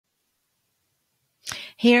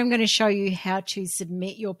Here I'm going to show you how to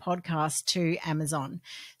submit your podcast to Amazon.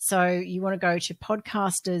 So you want to go to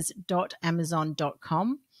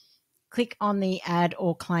podcasters.amazon.com, click on the add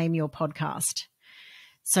or claim your podcast.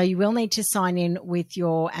 So you will need to sign in with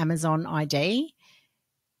your Amazon ID.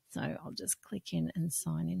 So I'll just click in and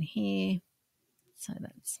sign in here. So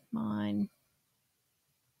that's mine.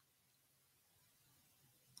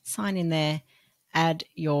 Sign in there, add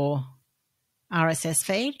your RSS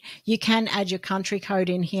feed. You can add your country code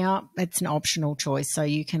in here. It's an optional choice, so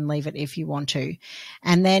you can leave it if you want to.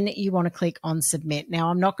 And then you want to click on submit. Now,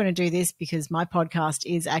 I'm not going to do this because my podcast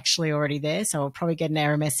is actually already there, so I'll probably get an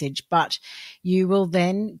error message, but you will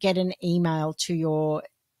then get an email to your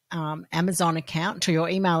Amazon account, to your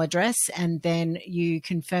email address, and then you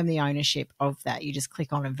confirm the ownership of that. You just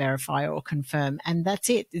click on and verify or confirm, and that's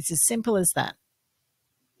it. It's as simple as that.